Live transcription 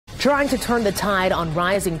Trying to turn the tide on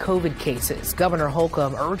rising COVID cases, Governor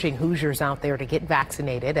Holcomb urging Hoosiers out there to get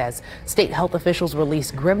vaccinated as state health officials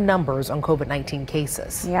release grim numbers on COVID-19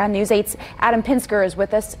 cases. Yeah, News 8's Adam Pinsker is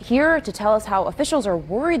with us here to tell us how officials are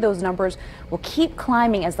worried those numbers will keep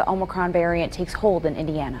climbing as the Omicron variant takes hold in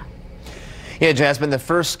Indiana. Yeah, Jasmine, the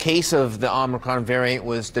first case of the Omicron variant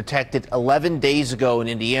was detected 11 days ago in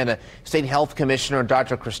Indiana. State Health Commissioner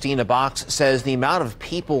Dr. Christina Box says the amount of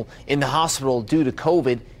people in the hospital due to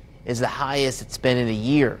COVID is the highest it's been in a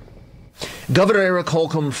year. Governor Eric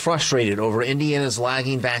Holcomb frustrated over Indiana's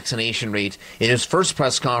lagging vaccination rate in his first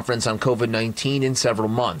press conference on COVID-19 in several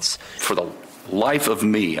months. For the life of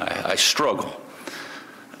me, I struggle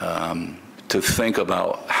to think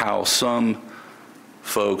about how some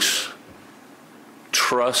folks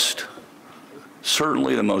trust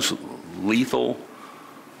certainly the most lethal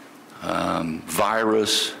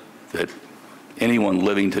virus that anyone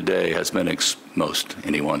living today has been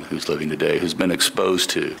anyone who's living today has been exposed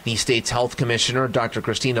to. The state's health commissioner, Dr.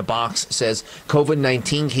 Christina Box, says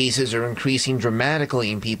COVID-19 cases are increasing dramatically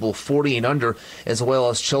in people 40 and under, as well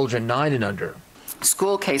as children 9 and under.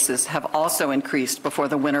 School cases have also increased before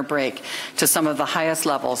the winter break to some of the highest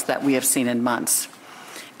levels that we have seen in months.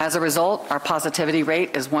 As a result, our positivity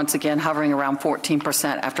rate is once again hovering around 14%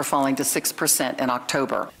 after falling to 6% in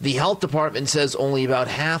October. The health department says only about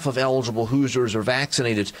half of eligible Hoosiers are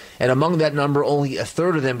vaccinated, and among that number, only a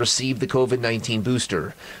third of them received the COVID-19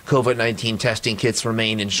 booster. COVID-19 testing kits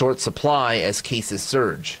remain in short supply as cases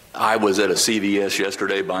surge. I was at a CVS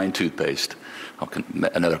yesterday buying toothpaste,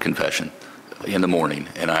 another confession, in the morning,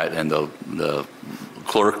 and the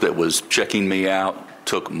clerk that was checking me out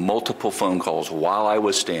took multiple phone calls while I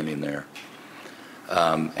was standing there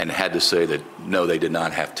and had to say that, no, they did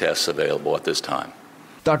not have tests available at this time.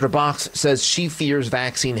 Dr. Box says she fears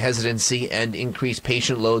vaccine hesitancy and increased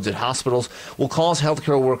patient loads at hospitals will cause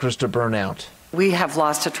healthcare workers to burn out. We have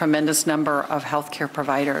lost a tremendous number of healthcare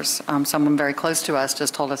providers. Someone very close to us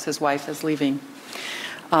just told us his wife is leaving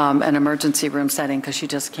an emergency room setting because she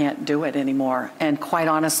just can't do it anymore. And quite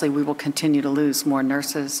honestly, we will continue to lose more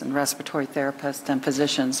nurses and respiratory therapists and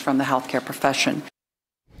physicians from the healthcare profession.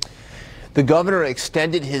 The governor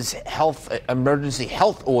extended his emergency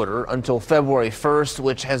health order until February 1st,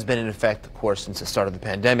 which has been in effect, of course, since the start of the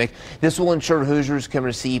pandemic. This will ensure Hoosiers can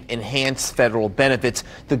receive enhanced federal benefits.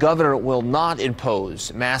 The governor will not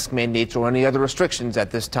impose mask mandates or any other restrictions at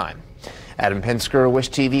this time. Adam Pinsker,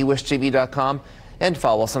 WISH TV, WISHTV.com, and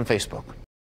follow us on Facebook.